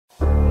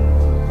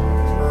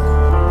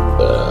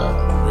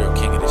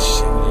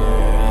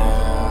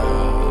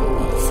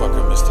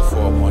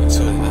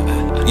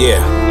Yeah,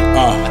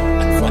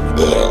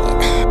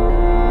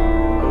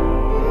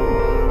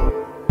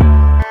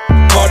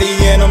 Party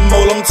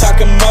animal, I'm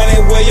talking money,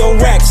 where your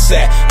racks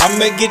at?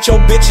 I'ma get your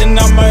bitch and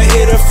I'ma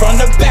hit her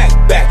from the back.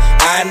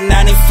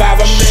 I-95,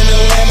 I'm in a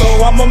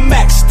Lambo, I'ma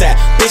max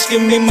that. Bitch, give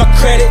me my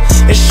credit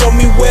and show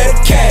me where the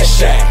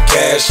cash at.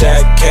 Cash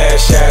at,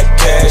 cash at,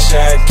 cash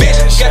at,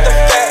 bitch, got the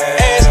fat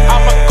ass,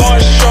 I'ma go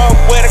and show her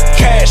where the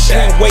cash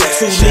at. Way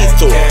too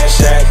lethal.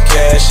 Cash at,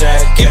 cash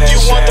at, if you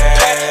want the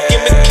pack,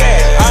 give me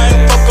cash. I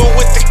ain't fucking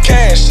with the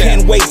cash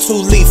at. Way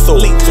too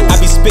lethal. I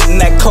be spitting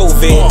that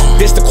COVID.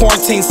 This the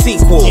quarantine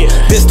sequel.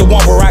 This the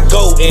one where I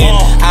go in.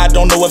 I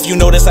don't know if you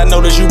notice, I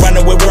notice you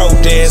running with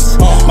rodents.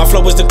 My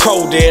flow is the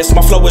coldest.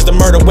 My flow is the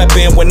murder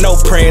weapon with no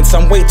prints.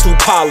 I'm way too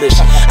polished.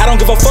 I don't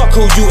give a fuck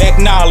who you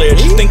acknowledge.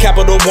 Think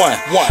Capital One.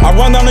 I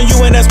run down on you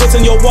and that's what's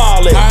in your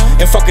wallet.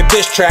 And fuck a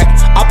diss track.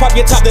 I pop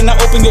your top, then I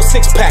open your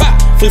six pack.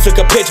 Flea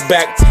flick a pitch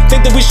back.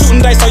 Think that we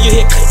shooting dice, all you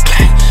hear click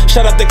clack.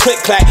 Shout out the click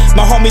clack.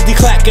 My homie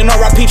D-Clack and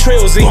R.I.P.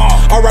 Trilzy.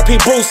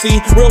 R.I.P. Brucey.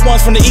 Real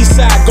ones from the east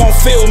side gon'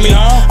 feel me.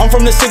 I'm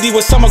from the city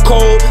with summer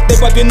cold. They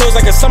wipe your nose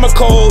like a summer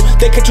cold.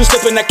 They catch you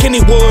slipping that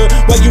Kennywood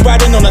while you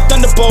riding on a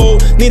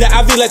Thunderbolt. Need an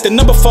IV like the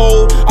number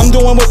 4. I'm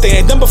doing what they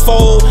ain't done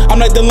before. I'm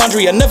like the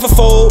laundry, I never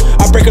fold.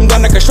 I break them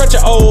down like a stretcher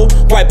old.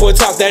 White boy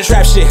talk that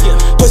trap shit.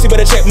 Pussy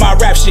better check my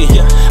rap shit.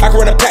 I can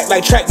run a pack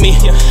like track me.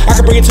 I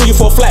can bring it to you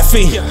for a flat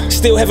fee.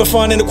 Still having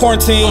fun in the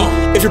quarantine.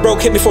 If you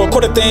broke, hit me for a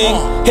quarter thing.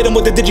 Hit him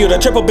with the digi or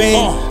the triple beam.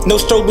 No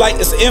strobe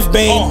light, it's an inf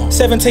beam.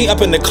 17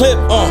 up in the clip.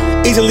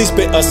 Easily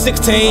spit a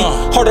 16.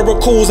 Hardo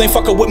cools ain't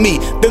fucking with me.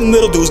 Them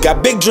little dudes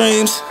got big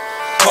dreams.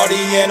 Party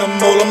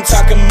animal, I'm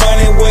talking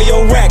money, where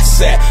your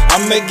racks at?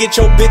 I'ma get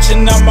your bitch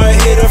and I'ma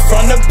hit her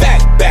from the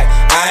back.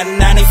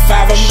 I-95,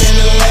 I'm in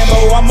a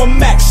Lambo, I'ma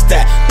max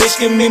that. Bitch,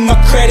 give me my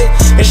credit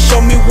and show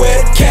me where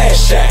the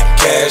cash at.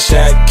 Cash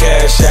at,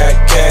 cash at,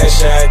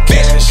 cash at,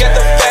 bitch, got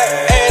the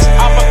fat ass,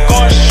 I'ma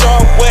go and show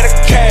her where the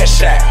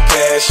cash at.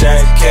 Cash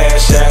at,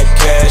 cash at,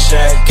 cash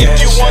at, if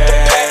you want the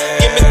pack,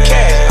 give me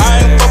cash.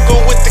 I ain't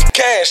fucking with the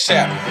cash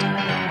at.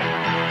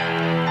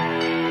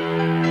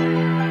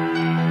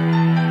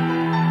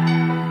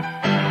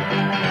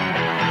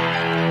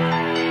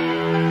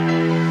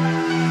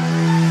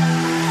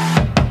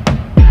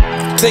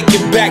 Take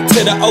it back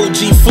to the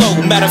OG flow.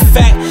 Matter of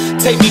fact,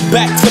 take me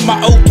back to my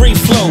 03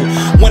 flow.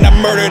 When I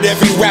murdered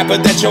every rapper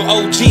that your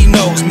OG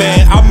knows,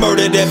 man. I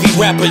murdered every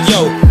rapper,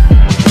 yo.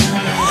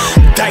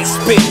 Dice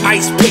spit,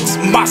 ice picks,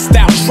 my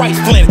style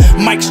trifling.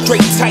 Mic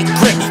straight, tight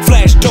grip,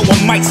 flash dough, I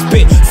might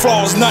spit.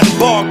 Flaws, nothing,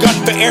 bar gun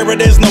for error,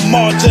 there's no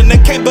margin. I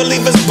can't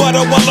believe it's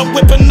butter while I'm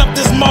whipping up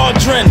this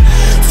margarine.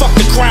 Fuck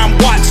the crime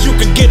watch, you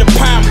could get a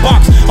pine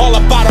box. All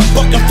about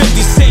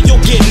 $1.50,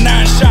 you'll get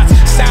 9 shots.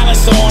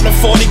 Silencer on a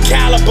 40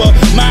 caliber,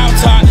 mile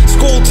time,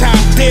 school time,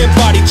 dead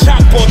body,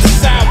 chalkboard, the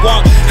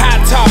sidewalk.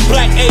 High top,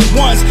 black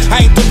A1s,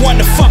 I ain't the one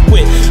to fuck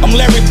with. I'm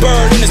Larry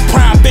Bird in his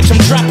prime, bitch,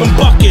 I'm dropping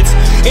buckets.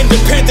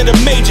 Independent of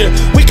major,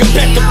 we can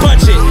bet the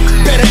budget.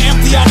 Better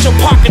empty out your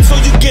pocket so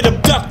you get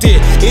abducted.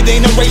 It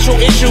ain't a racial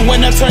issue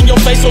when I turn your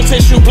face on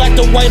tissue. Black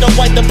to white or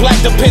white to black,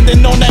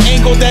 depending on the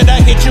angle that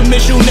I hit you.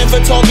 Miss you, never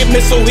target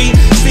missile heat.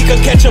 Seeker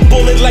catch a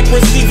bullet like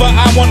receiver.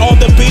 I want all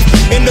the beef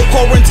in the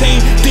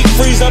quarantine. Deep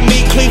freezer,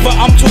 meat cleaver.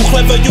 I'm too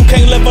clever, you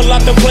can't level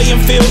out the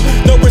playing field.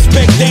 No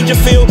respect, danger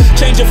field.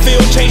 Change your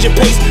field, change your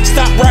pace.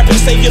 Stop rapping,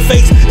 save your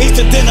face. Eat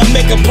to dinner,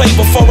 make a plate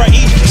before I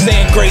eat.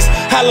 Saying grace,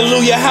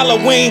 hallelujah,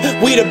 Halloween.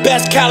 We the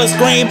best, callous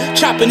scream.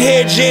 Chopping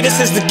heads, yeah,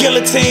 this is the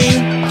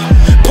guillotine.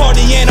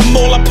 Party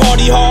animal, I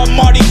party hard,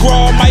 Mardi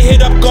Gras. Might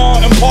hit up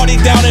guard and party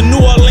down in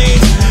New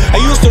Orleans. I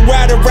used to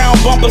ride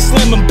around Bumper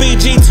Slim and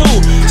BG too.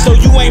 So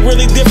you ain't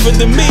really different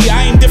than me,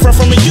 I ain't different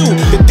from you.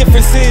 The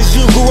difference is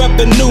you grew up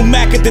in New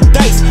Mac at the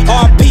Dice.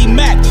 R.P.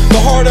 Mac,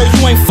 but Hardo, you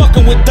ain't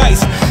fucking with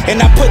Dice.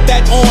 And I put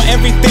that on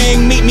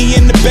everything. Meet me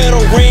in the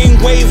battle ring.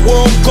 Wave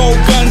world,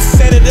 gold gun,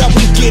 set it up,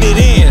 we get it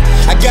in.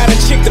 I got a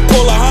chick to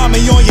pull a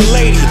homie on your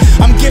lady.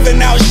 I'm giving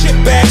out shit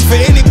bags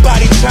for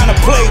anybody trying to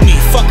play me.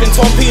 Fucking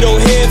torpedo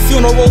head,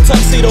 funeral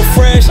tuxedo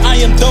fresh. I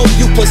am dope,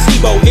 you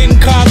placebo,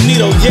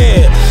 incognito,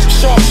 yeah.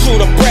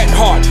 Sharpshooter, Bret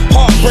Hart,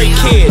 Heartbreak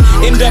Kid,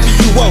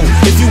 NWO.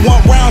 If you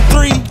want round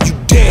 3, you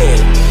dead.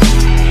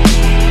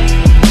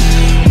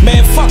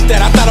 Man, fuck that.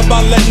 I thought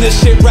about letting this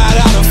shit ride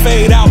out and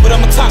fade out, but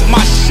I'ma talk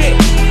my shit.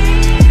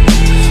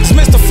 It's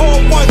Mr.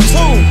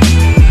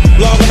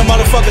 412. Log on the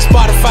motherfucking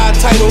Spotify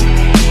title.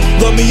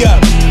 Look me up.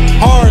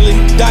 Harley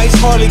Dyse,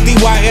 Harley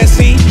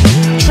Dyse.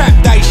 Trap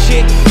Dice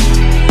shit.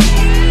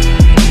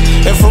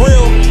 And for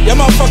real, y'all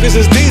motherfuckers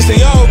is decent,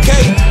 y'all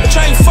okay. But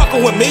you ain't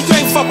fucking with me, you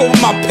ain't fucking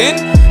with my pen.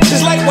 It's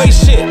just lightweight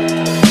shit.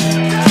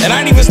 And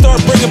I ain't even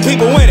start bringing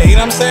people in it, you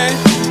know what I'm saying?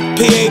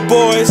 PA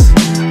Boys,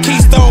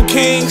 Keystone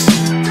Kings,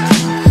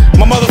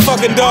 my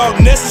motherfucking dog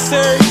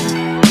Necessary,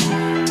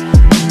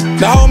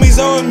 the homies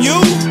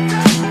OMU,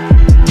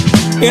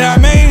 you know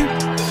what I mean?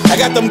 I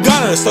got them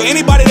gunners, so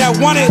anybody that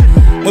want it,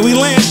 when we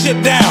laying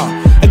shit down,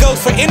 it goes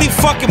for any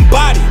fucking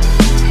body.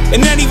 And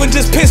not even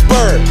just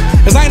Pittsburgh,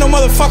 cause I ain't no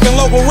motherfucking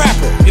local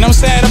rapper. You know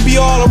what I'm saying? I'll be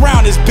all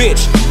around this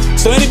bitch.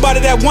 So anybody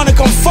that wanna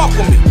come fuck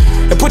with me,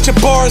 and put your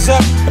bars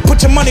up, and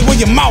put your money where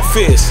your mouth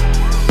is,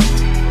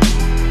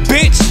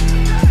 bitch.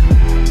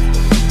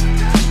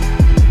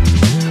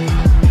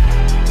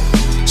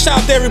 Shout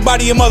out to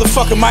everybody in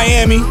motherfucking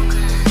Miami,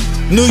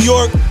 New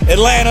York,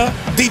 Atlanta,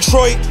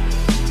 Detroit,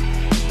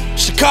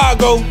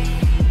 Chicago,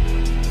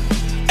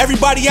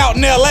 everybody out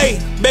in LA,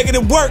 making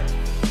it work.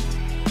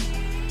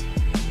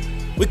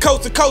 We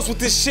coast to coast with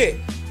this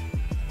shit.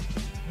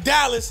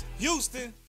 Dallas, Houston.